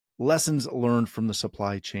lessons learned from the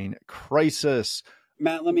supply chain crisis.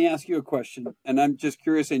 Matt, let me ask you a question. And I'm just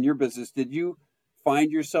curious, in your business, did you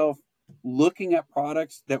find yourself looking at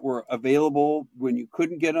products that were available when you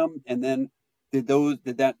couldn't get them? And then did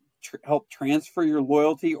that help transfer your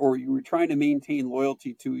loyalty, or you were trying to maintain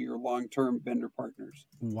loyalty to your long-term vendor partners?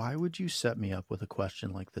 Why would you set me up with a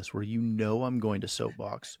question like this where you know I'm going to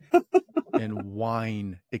soapbox and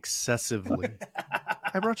whine excessively?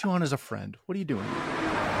 I brought you on as a friend. What are you doing?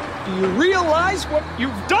 Do you realize what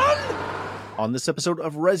you've done? On this episode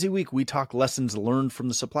of ResiWeek, we talk lessons learned from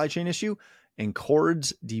the supply chain issue and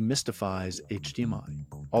Chords demystifies HDMI.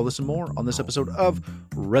 All this and more on this episode of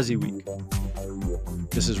ResiWeek.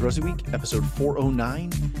 This is ResiWeek, episode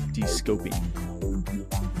 409, Descoping.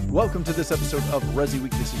 Welcome to this episode of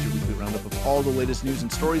ResiWeek. This is your weekly roundup of all the latest news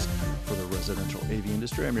and stories for the residential AV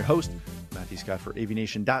industry. I'm your host, Matthew Scott for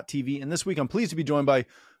AVNation.tv, and this week I'm pleased to be joined by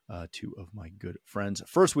two of my good friends.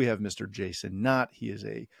 First, we have Mr. Jason Knott. He is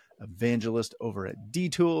a evangelist over at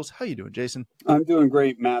D-Tools. How you doing, Jason? I'm doing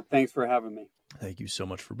great, Matt. Thanks for having me. Thank you so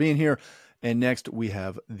much for being here. And next, we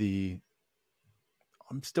have I'm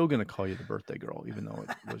still going to call you the birthday girl, even though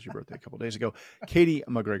it was your birthday a couple days ago, Katie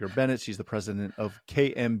McGregor Bennett. She's the president of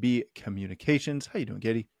KMB Communications. How you doing,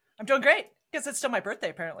 Katie? I'm doing great, because it's still my birthday,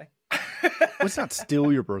 apparently. Well, it's not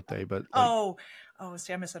still your birthday, but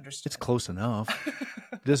see, I misunderstood. It's close enough.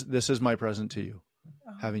 This is my present to you,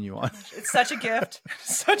 having you on. It's such a gift.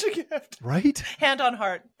 Such a gift. Right? Hand on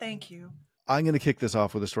heart. Thank you. I'm going to kick this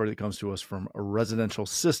off with a story that comes to us from Residential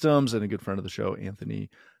Systems and a good friend of the show, Anthony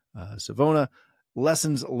Savona.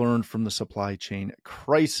 Lessons learned from the supply chain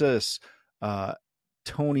crisis.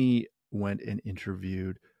 Tony went and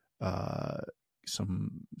interviewed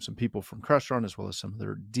some people from Crestron, as well as some of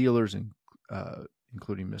their dealers,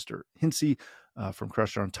 including Mr. Hinsey from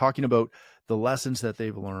Crestron, talking about the lessons that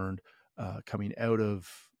they've learned coming out of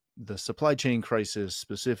the supply chain crisis,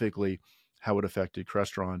 specifically how it affected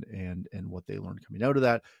Crestron and what they learned coming out of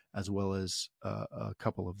that, as well as a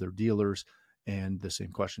couple of their dealers, and the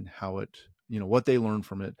same question, how it, what they learned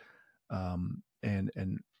from it,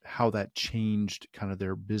 and how that changed kind of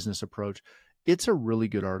their business approach. It's a really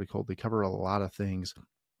good article. They cover a lot of things,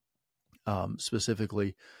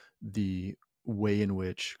 specifically the way in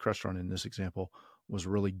which Crestron, in this example, was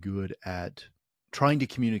really good at trying to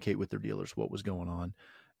communicate with their dealers what was going on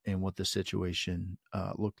and what the situation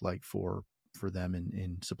looked like for them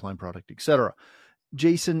in supplying product, etc.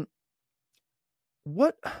 Jason,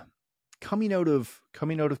 what coming out of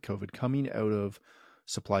COVID, coming out of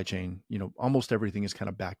supply chain, almost everything is kind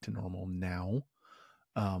of back to normal now,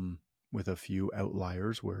 with a few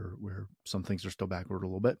outliers where some things are still backward a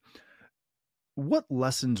little bit. What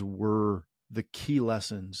lessons were the key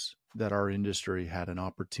lessons that our industry had an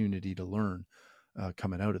opportunity to learn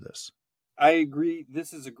coming out of this? I agree.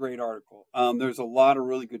 This is a great article. There's a lot of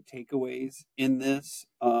really good takeaways in this.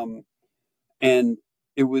 And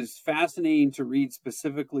it was fascinating to read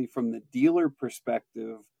specifically from the dealer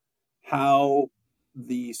perspective how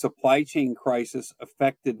the supply chain crisis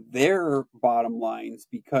affected their bottom lines,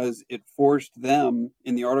 because it forced them,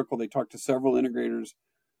 in the article, they talked to several integrators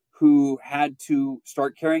who had to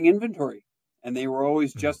start carrying inventory, and they were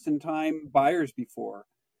always just-in-time buyers before.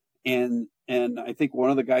 And I think one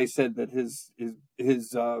of the guys said that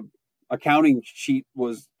his accounting sheet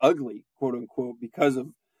was ugly, quote unquote, because of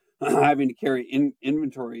having to carry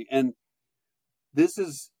inventory. And this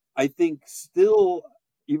is, I think, still,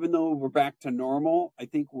 even though we're back to normal, I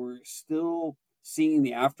think we're still seeing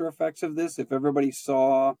the after effects of this. If everybody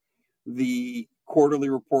saw the quarterly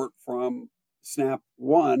report from Snap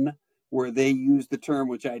One, where they used the term,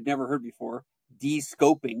 which I had never heard before,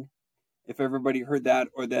 descoping, if everybody heard that,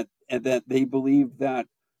 or that they believed that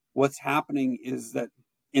what's happening is that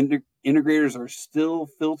integrators are still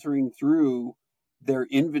filtering through their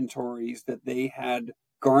inventories that they had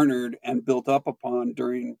garnered and built up upon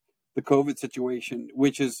during the COVID situation,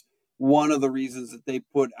 which is one of the reasons that they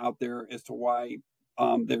put out there as to why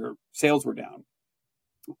their sales were down.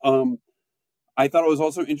 I thought it was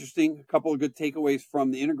also interesting, a couple of good takeaways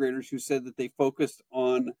from the integrators who said that they focused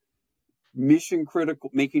on mission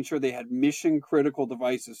critical, making sure they had mission critical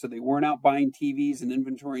devices. So they weren't out buying TVs and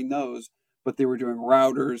inventorying those, but they were doing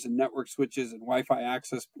routers and network switches and Wi-Fi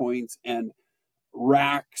access points and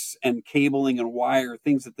racks and cabling and wire,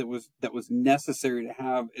 things that was necessary to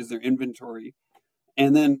have as their inventory.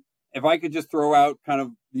 And then if I could just throw out kind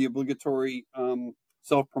of the obligatory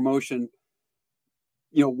self-promotion,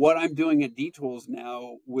 what I'm doing at D-Tools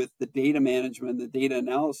now with the data management, the data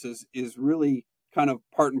analysis, is really kind of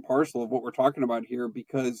part and parcel of what we're talking about here,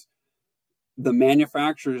 because the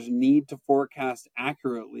manufacturers need to forecast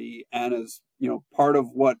accurately. And as you know, part of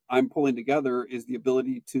what I'm pulling together is the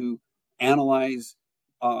ability to analyze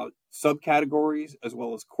subcategories as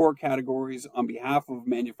well as core categories on behalf of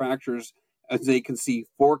manufacturers, as they can see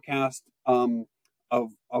forecast of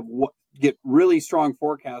what, get really strong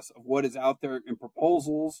forecasts of what is out there in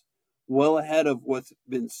proposals well ahead of what's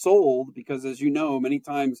been sold. Because as you know, many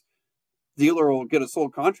times dealer will get a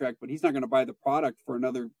sold contract, but he's not going to buy the product for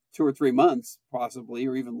another 2 or 3 months, possibly,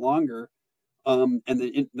 or even longer. And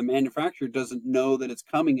the manufacturer doesn't know that it's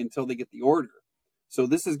coming until they get the order. So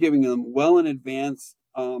this is giving them well in advance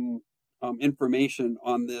information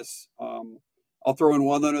on this. I'll throw in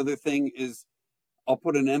one other thing is I'll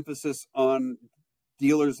put an emphasis on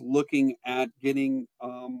dealers looking at getting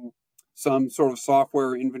some sort of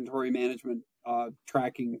software inventory management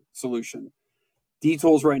tracking solution.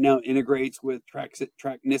 D-Tools right now integrates with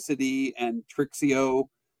Tracknicity and Trixio.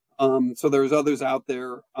 So there's others out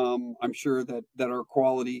there, I'm sure that are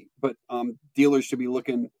quality, but dealers should be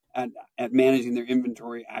looking at managing their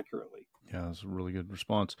inventory accurately. Yeah, that's a really good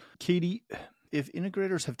response. Katie, if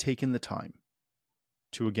integrators have taken the time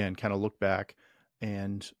to, again, kind of look back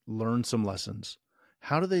and learn some lessons,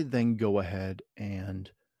 how do they then go ahead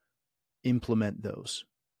and implement those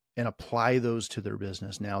and apply those to their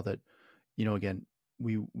business now that, you know, again,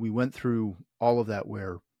 we went through all of that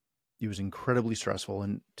where it was incredibly stressful.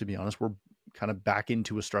 And to be honest, we're kind of back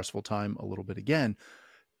into a stressful time a little bit again.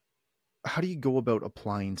 How do you go about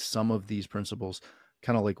applying some of these principles,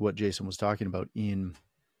 kind of like what Jason was talking about, in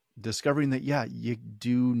discovering that, yeah, you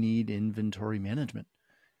do need inventory management.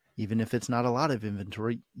 Even if it's not a lot of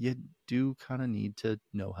inventory, you do kind of need to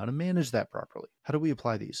know how to manage that properly. How do we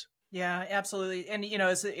apply these? Yeah, absolutely. And, you know,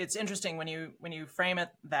 it's interesting when you frame it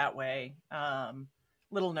that way.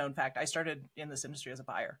 Little known fact, I started in this industry as a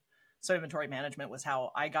buyer. So inventory management was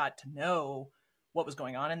how I got to know what was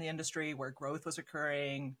going on in the industry, where growth was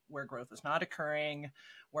occurring, where growth was not occurring,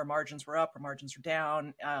 where margins were up or margins were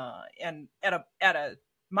down, and at a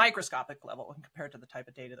microscopic level compared to the type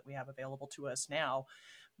of data that we have available to us now.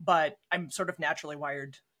 But I'm sort of naturally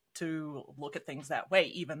wired to look at things that way,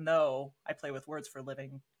 even though I play with words for a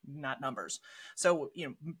living, not numbers. So, you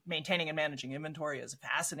know, maintaining and managing inventory is a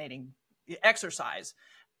fascinating exercise.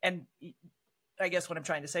 And I guess what I'm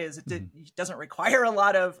trying to say is it doesn't require a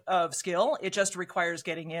lot of skill. It just requires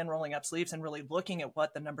getting in, rolling up sleeves, and really looking at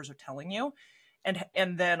what the numbers are telling you.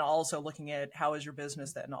 And then also looking at how is your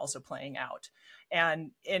business then also playing out.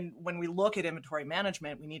 And when we look at inventory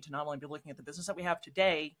management, we need to not only be looking at the business that we have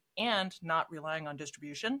today and not relying on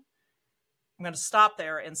distribution. I'm going to stop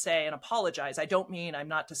there and say and apologize. I don't mean I'm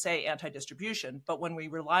not to say anti-distribution, but when we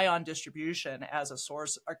rely on distribution as a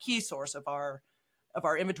source, our key source of our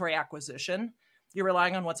inventory acquisition, you're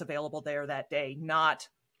relying on what's available there that day, not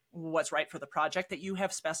what's right for the project that you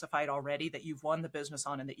have specified already, that you've won the business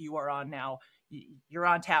on and that you are on now. You're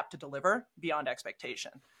on tap to deliver beyond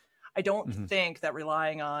expectation. I don't think that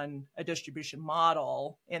relying on a distribution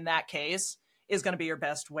model in that case is going to be your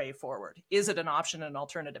best way forward. Is it an option, an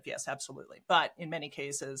alternative? Yes, absolutely. But in many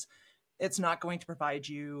cases, it's not going to provide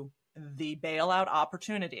you the bailout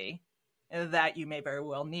opportunity that you may very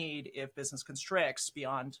well need if business constricts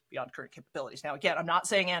beyond current capabilities. Now, again, I'm not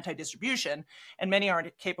saying anti-distribution, and many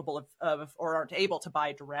aren't capable of or aren't able to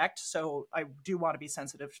buy direct. So I do want to be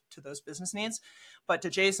sensitive to those business needs. But to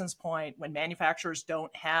Jason's point, when manufacturers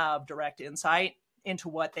don't have direct insight into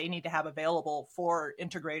what they need to have available for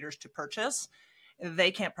integrators to purchase,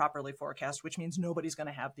 they can't properly forecast, which means nobody's going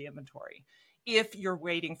to have the inventory. If you're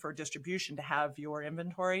waiting for distribution to have your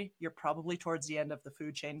inventory, you're probably towards the end of the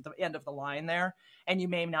food chain, the end of the line there, and you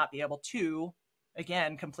may not be able to,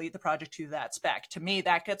 again, complete the project to that spec. To me,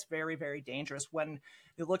 that gets very, very dangerous when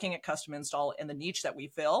you're looking at custom install in the niche that we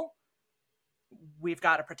fill. We've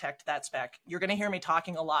got to protect that spec. You're going to hear me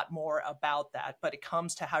talking a lot more about that, but it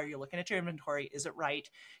comes to how you're looking at your inventory. Is it right?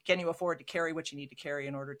 Can you afford to carry what you need to carry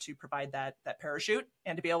in order to provide that parachute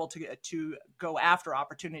and to be able to go after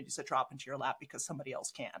opportunities that drop into your lap because somebody else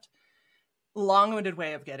can't? Long-winded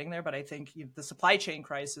way of getting there, but I think the supply chain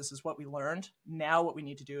crisis is what we learned. Now what we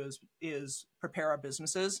need to do is prepare our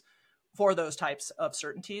businesses for those types of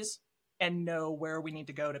certainties and know where we need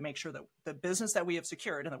to go to make sure that the business that we have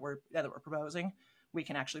secured and that we're proposing, we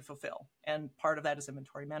can actually fulfill. And part of that is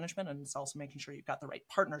inventory management, and it's also making sure you've got the right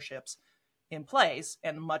partnerships in place.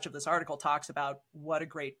 And much of this article talks about what a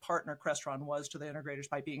great partner Crestron was to the integrators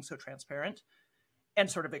by being so transparent and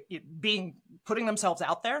sort of putting themselves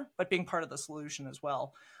out there, but being part of the solution as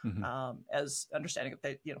well, as understanding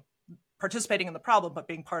that they, participating in the problem, but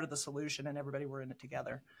being part of the solution, and everybody were in it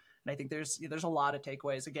together. And I think there's a lot of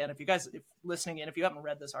takeaways. Again, if listening in, if you haven't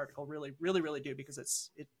read this article, really, really, really do, because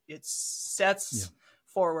it sets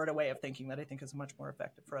forward a way of thinking that I think is much more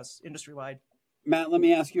effective for us industry wide. Matt, let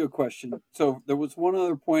me ask you a question. So there was one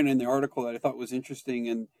other point in the article that I thought was interesting,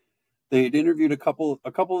 and they had interviewed a couple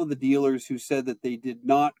of the dealers who said that they did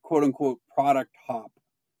not, quote unquote, product hop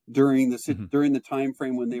during the time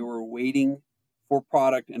frame when they were waiting for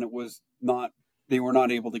product, and they were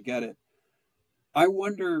not able to get it. I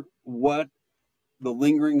wonder what the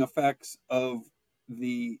lingering effects of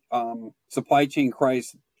the supply chain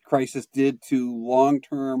crisis did to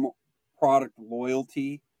long-term product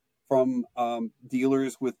loyalty from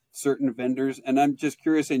dealers with certain vendors. And I'm just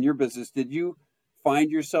curious, in your business, did you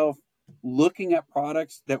find yourself looking at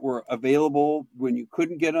products that were available when you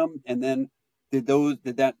couldn't get them, and then did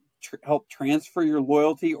that help transfer your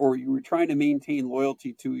loyalty, or you were trying to maintain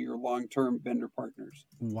loyalty to your long-term vendor partners?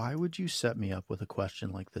 Why would you set me up with a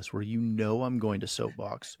question like this where I'm going to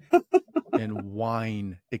soapbox and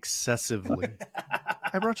whine excessively?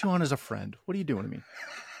 I brought you on as a friend. What are you doing to me?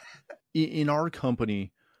 In our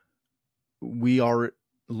company, we are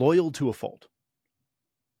loyal to a fault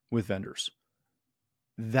with vendors.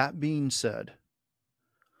 That being said,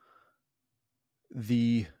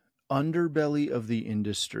 the underbelly of the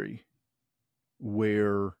industry,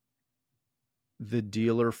 where the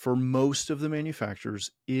dealer for most of the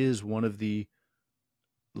manufacturers is one of the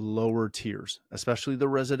lower tiers, especially the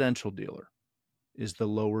residential dealer is the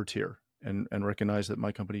lower tier, and recognize that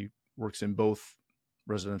my company works in both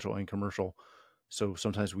residential and commercial. So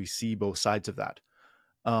sometimes we see both sides of that.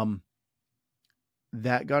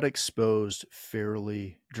 That got exposed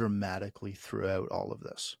fairly dramatically throughout all of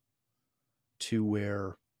this, to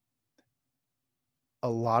where a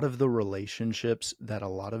lot of the relationships that a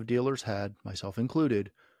lot of dealers had, myself included,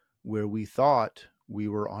 where we thought we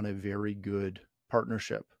were on a very good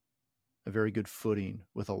partnership, a very good footing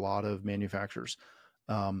with a lot of manufacturers,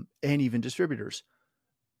 and even distributors,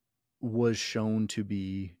 was shown to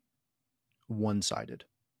be one-sided.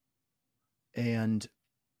 And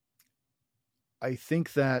I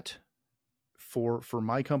think that for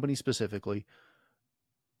my company specifically,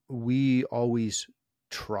 we always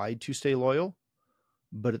tried to stay loyal,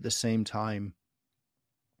 but at the same time,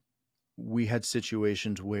 we had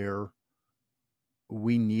situations where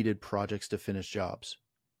we needed projects to finish jobs.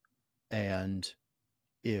 And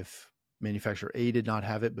if manufacturer A did not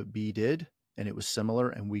have it, but B did, and it was similar,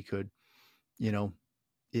 and we could,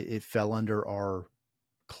 it fell under our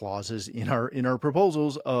clauses in our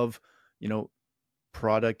proposals of,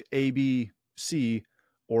 product A, B, C,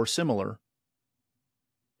 or similar.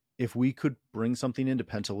 If we could bring something in to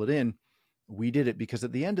pencil it in, we did it, because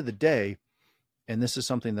at the end of the day, and this is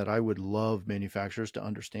something that I would love manufacturers to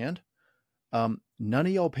understand, none of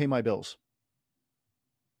y'all pay my bills.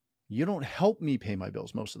 You don't help me pay my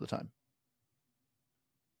bills most of the time.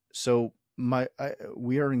 So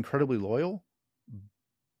we are incredibly loyal,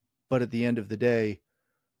 but at the end of the day,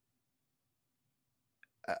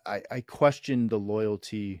 I question the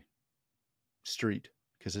loyalty street,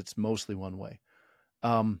 because it's mostly one way.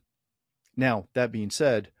 Now, that being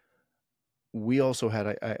said, we also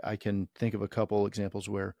had, I can think of a couple examples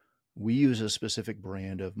where we use a specific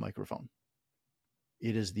brand of microphone.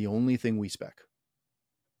 It is the only thing we spec.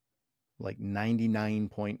 Like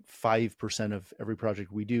 99.5% of every project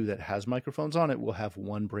we do that has microphones on it will have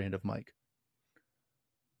one brand of mic.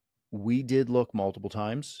 We did look multiple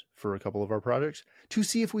times for a couple of our projects to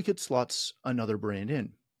see if we could slot another brand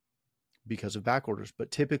in because of back orders. But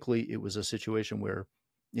typically it was a situation where,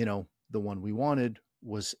 the one we wanted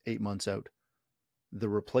was 8 months out. The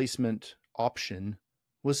replacement option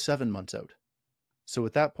was 7 months out. So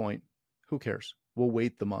at that point, who cares? We'll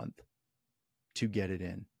wait the month to get it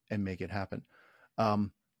in and make it happen.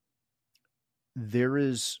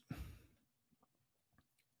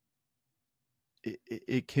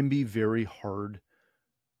 It can be very hard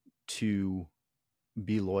to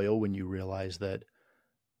be loyal when you realize that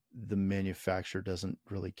the manufacturer doesn't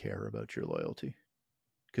really care about your loyalty,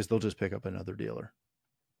 because they'll just pick up another dealer.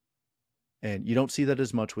 And you don't see that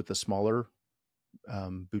as much with the smaller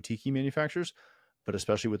boutique manufacturers, but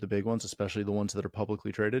especially with the big ones, especially the ones that are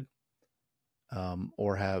publicly traded,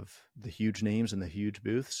 or have the huge names and the huge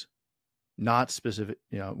booths. Not specific,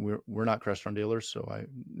 we're not Crestron dealers, so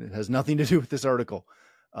it has nothing to do with this article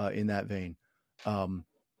in that vein.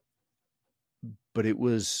 But it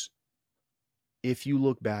was, if you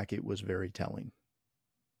look back, it was very telling.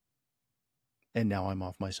 And now I'm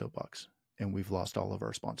off my soapbox, and we've lost all of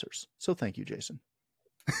our sponsors. So thank you, Jason.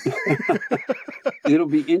 It'll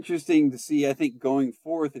be interesting to see, I think, going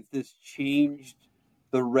forth, if this changed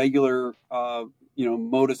the regular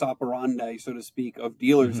modus operandi, so to speak, of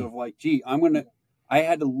dealers of like, gee, I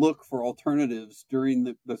had to look for alternatives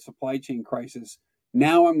during the supply chain crisis.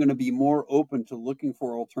 Now I'm going to be more open to looking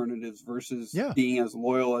for alternatives versus being as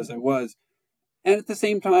loyal as I was. And at the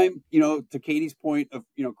same time, to Katie's point of,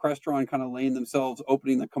 Crestron kind of laying themselves,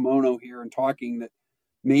 opening the kimono here and talking, that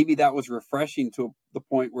maybe that was refreshing to the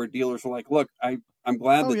point where dealers were like, look, I'm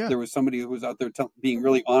glad that there was somebody who was out there being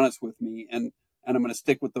really honest with me, and I'm going to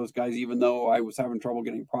stick with those guys, even though I was having trouble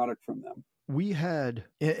getting product from them. We had,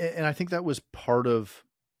 and I think that was part of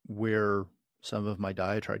where some of my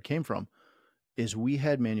diatribe came from, is we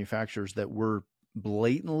had manufacturers that were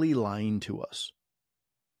blatantly lying to us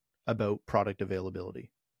about product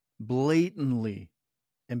availability, blatantly.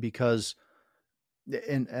 And because,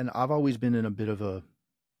 and I've always been in a bit of a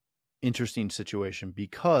interesting situation,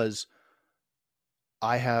 because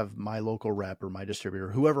I have my local rep or my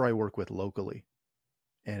distributor, whoever I work with locally.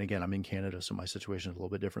 And again, I'm in Canada, so my situation is a little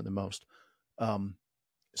bit different than most.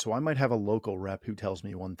 So I might have a local rep who tells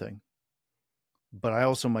me one thing, but I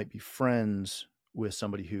also might be friends with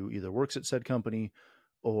somebody who either works at said company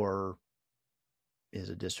or is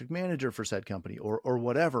a district manager for said company or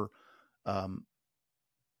whatever,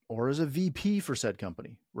 or is a VP for said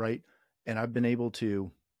company, right? And I've been able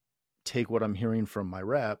to take what I'm hearing from my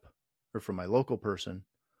rep or from my local person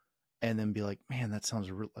and then be like, man, that sounds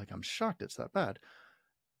like I'm shocked it's that bad.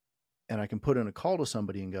 And I can put in a call to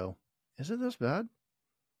somebody and go, is it this bad?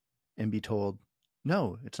 And be told,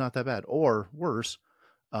 no, it's not that bad. Or worse,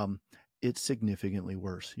 it's significantly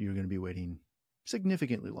worse. You're going to be waiting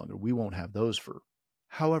significantly longer. We won't have those for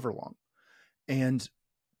however long. And,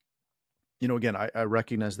 again, I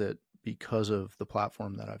recognize that because of the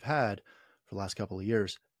platform that I've had for the last couple of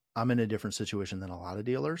years, I'm in a different situation than a lot of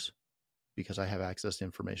dealers because I have access to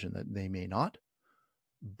information that they may not.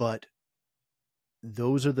 But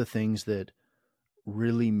those are the things that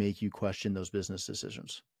really make you question those business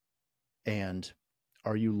decisions. And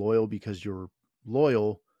are you loyal because you're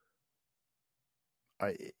loyal?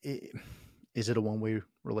 Is it a one-way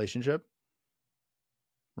relationship?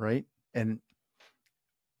 Right? And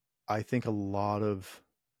I think a lot of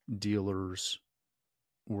dealers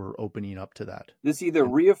were opening up to that. This either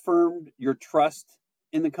reaffirmed your trust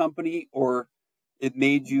in the company or it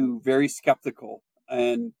made you very skeptical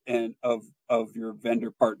and of your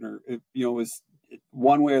vendor partner. It was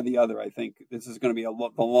one way or the other. I think this is going to be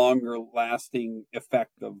the longer lasting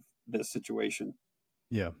effect of this situation.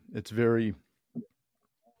 Yeah, it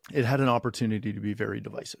had an opportunity to be very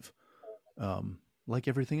divisive. Like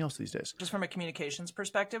everything else these days. Just from a communications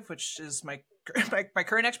perspective, which is my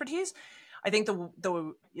current expertise, I think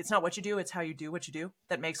the it's not what you do, it's how you do what you do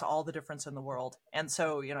that makes all the difference in the world. And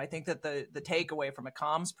so, I think that the takeaway from a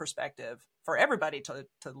comms perspective for everybody to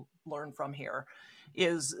learn from here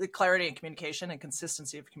is clarity in communication and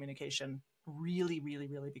consistency of communication really, really,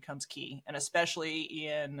 really becomes key. And especially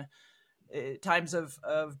in times of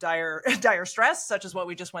dire stress, such as what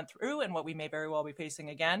we just went through and what we may very well be facing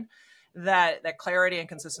again, that clarity and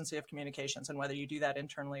consistency of communications, and whether you do that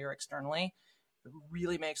internally or externally,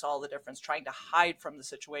 really makes all the difference. Trying to hide from the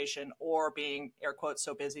situation or being, air quotes,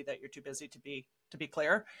 so busy that you're too busy to be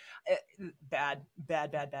clear, bad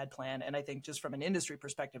plan. And I think just from an industry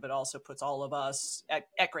perspective, it also puts all of us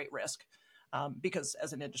at great risk, because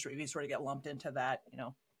as an industry, we sort of get lumped into that,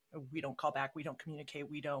 we don't call back, we don't communicate,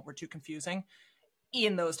 we're too confusing.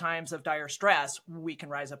 In those times of dire stress, we can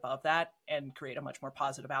rise above that and create a much more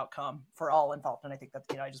positive outcome for all involved. And I think that,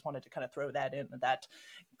 I just wanted to kind of throw that in, that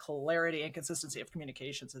clarity and consistency of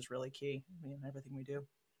communications is really key in everything we do.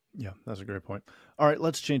 Yeah, that's a great point. All right,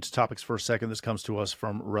 let's change topics for a second. This comes to us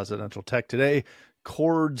from Residential Tech today.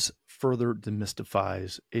 Cords further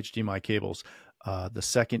demystifies HDMI cables. The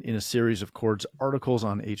second in a series of Cords articles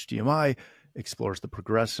on HDMI explores the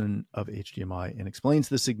progression of HDMI and explains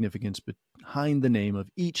the significance behind the name of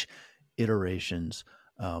each iterations.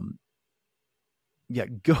 Go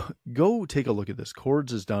take a look at this.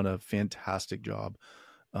 Cords has done a fantastic job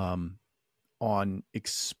on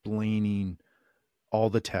explaining all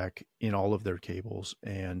the tech in all of their cables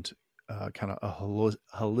and kind of a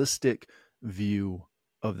holistic view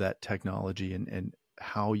of that technology and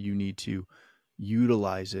how you need to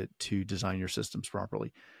utilize it to design your systems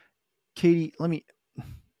properly. Katie, I'm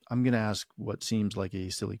going to ask what seems like a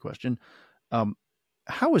silly question.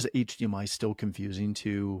 How is HDMI still confusing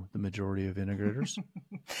to the majority of integrators?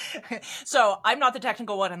 So I'm not the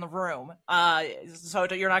technical one in the room. So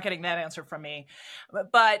you're not getting that answer from me.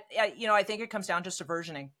 But I think it comes down just to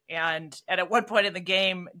versioning. And at one point in the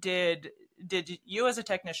game, did did you as a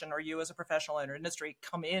technician or you as a professional in our industry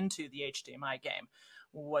come into the HDMI game?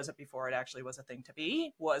 Was it before it actually was a thing to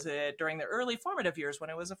be? Was it during the early formative years when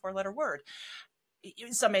it was a 4-letter word?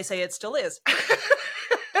 Some may say it still is.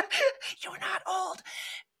 You're not old.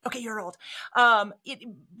 Okay, you're old.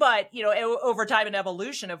 But over time and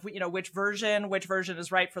evolution of which version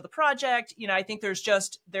is right for the project. I think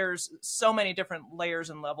there's so many different layers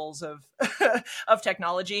and levels of of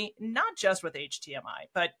technology, not just with HDMI,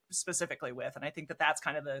 but specifically with. And I think that's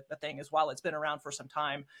kind of the thing is, while it's been around for some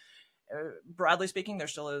time, broadly speaking, there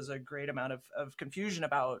still is a great amount of confusion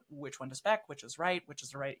about which one to spec, which is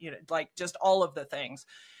the right, like just all of the things.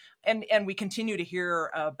 And we continue to hear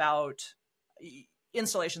about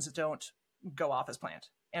installations that don't go off as planned,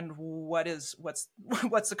 and what's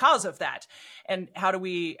the cause of that, and how do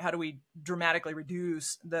we dramatically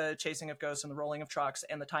reduce the chasing of ghosts and the rolling of trucks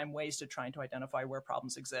and the time wasted trying to identify where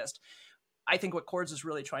problems exist. I think what Chords is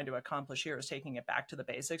really trying to accomplish here is taking it back to the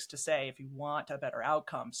basics to say, if you want a better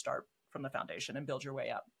outcome, start from the foundation and build your way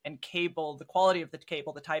up. And cable, the quality of the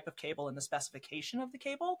cable, the type of cable, and the specification of the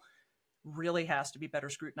cable really has to be better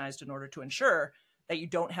scrutinized in order to ensure that you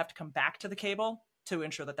don't have to come back to the cable to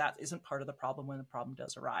ensure that isn't part of the problem when the problem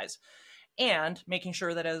does arise. And making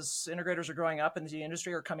sure that as integrators are growing up in the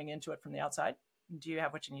industry or coming into it from the outside, do you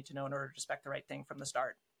have what you need to know in order to spec the right thing from the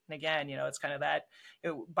start? And again, it's kind of that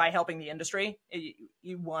by helping the industry,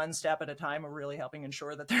 one step at a time, we're really helping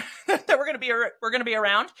ensure that that we're going to be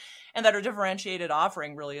around, and that our differentiated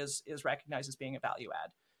offering really is recognized as being a value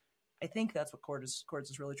add. I think that's what Chords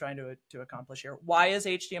is really trying to accomplish here. Why is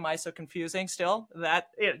HDMI so confusing still? That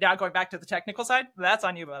now going back to the technical side, that's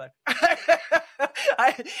on you, brother.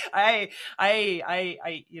 That's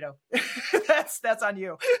on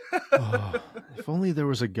you. If only there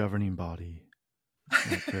was a governing body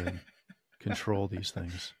that could control these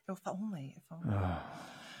things. If only.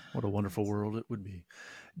 What a wonderful world it would be.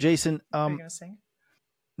 Jason, are you gonna sing?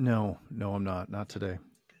 No, I'm not. Not today.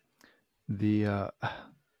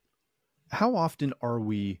 How often are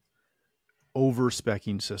we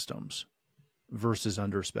over-speccing systems versus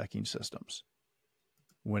under-speccing systems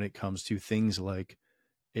when it comes to things like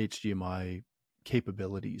HDMI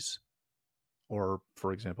capabilities or,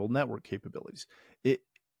 for example, network capabilities?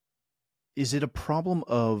 Is it a problem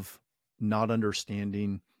of not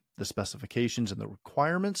understanding the specifications and the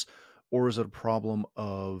requirements, or is it a problem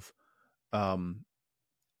of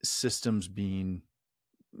systems being,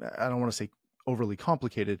 I don't want to say overly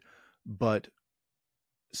complicated, but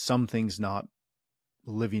some things not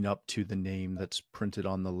living up to the name that's printed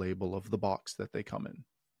on the label of the box that they come in?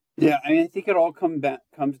 Yeah, I think it all comes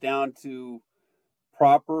down to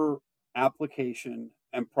proper application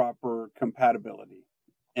and proper compatibility.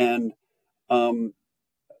 And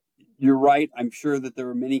you're right. I'm sure that there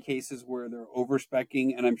are many cases where they're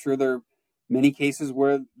over-speccing, and I'm sure there are many cases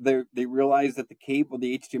where they realize that the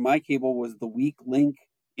HDMI cable was the weak link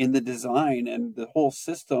in the design, and the whole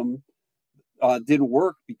system didn't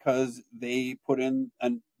work because they put in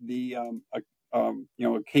a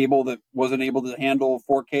cable that wasn't able to handle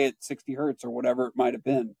 4K at 60 hertz or whatever it might have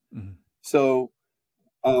been. Mm-hmm. So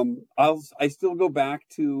I still go back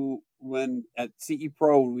to when at CE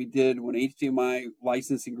Pro when HDMI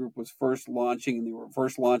licensing group was first launching, and they were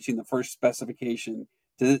first launching the first specification.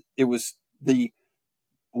 It was the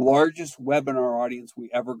largest webinar audience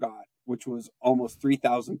we ever got, which was almost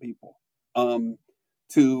 3,000 people.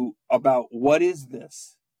 To about what is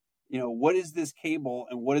this? What is this cable,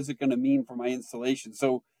 and what is it going to mean for my installation?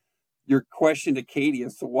 So your question to Katie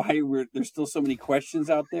as to why there's still so many questions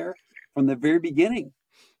out there, from the very beginning,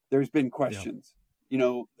 there's been questions.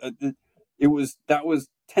 Yeah. That was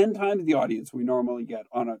 10 times the audience we normally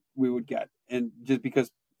would get. And just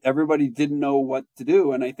because everybody didn't know what to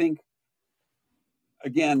do. And I think,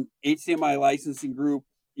 again, HDMI licensing group,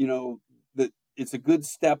 that it's a good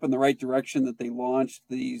step in the right direction that they launched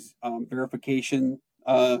these verification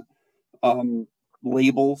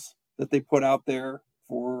labels that they put out there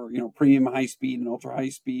for, premium high speed and ultra high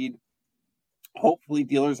speed. Hopefully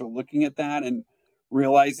dealers are looking at that and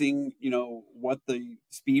realizing, what the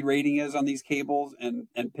speed rating is on these cables and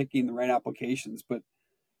picking the right applications. But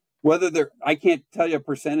I can't tell you a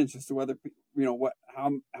percentage as to whether,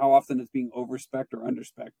 how often it's being over-specced or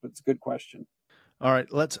under-specced, but it's a good question. All right,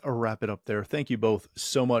 let's wrap it up there. Thank you both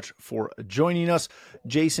so much for joining us.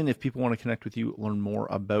 Jason, if people want to connect with you, learn more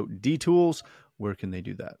about D-Tools, where can they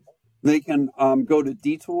do that? They can go to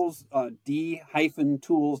D-Tools,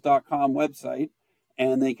 d-tools.com website,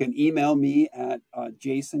 and they can email me at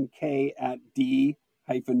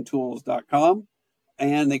jasonkay@d-tools.com,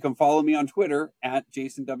 and they can follow me on Twitter at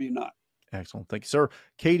jasonwnott. Excellent. Thank you, sir.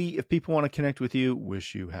 Katie, if people want to connect with you,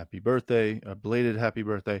 wish you happy birthday, a belated happy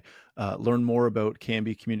birthday, learn more about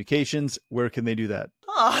KMB Communications, where can they do that?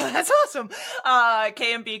 Oh, that's awesome.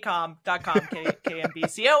 KMBcom.com,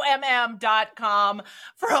 KMBCOMM.com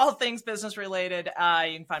for all things business related.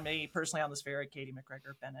 You can find me personally on the Sphere at Katie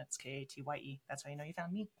McGregor Bennett. It's Katye. That's how you know you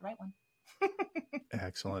found me, the right one.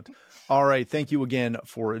 Excellent. All right. Thank you again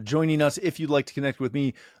for joining us. If you'd like to connect with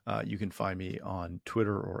me, you can find me on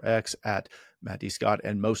Twitter or X at Matt D. Scott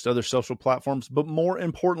and most other social platforms. But more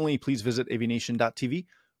importantly, please visit aviation.tv,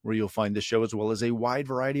 where you'll find this show as well as a wide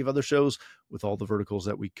variety of other shows with all the verticals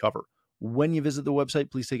that we cover. When you visit the website,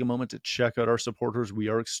 please take a moment to check out our supporters. We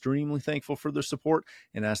are extremely thankful for their support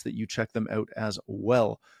and ask that you check them out as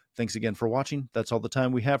well. Thanks again for watching. That's all the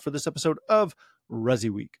time we have for this episode of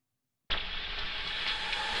ResiWeek,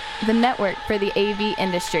 the network for the AV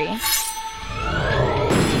industry.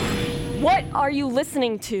 What are you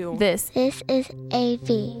listening to? This is AV.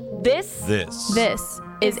 This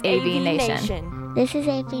is AV Nation. This is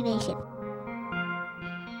AV Nation.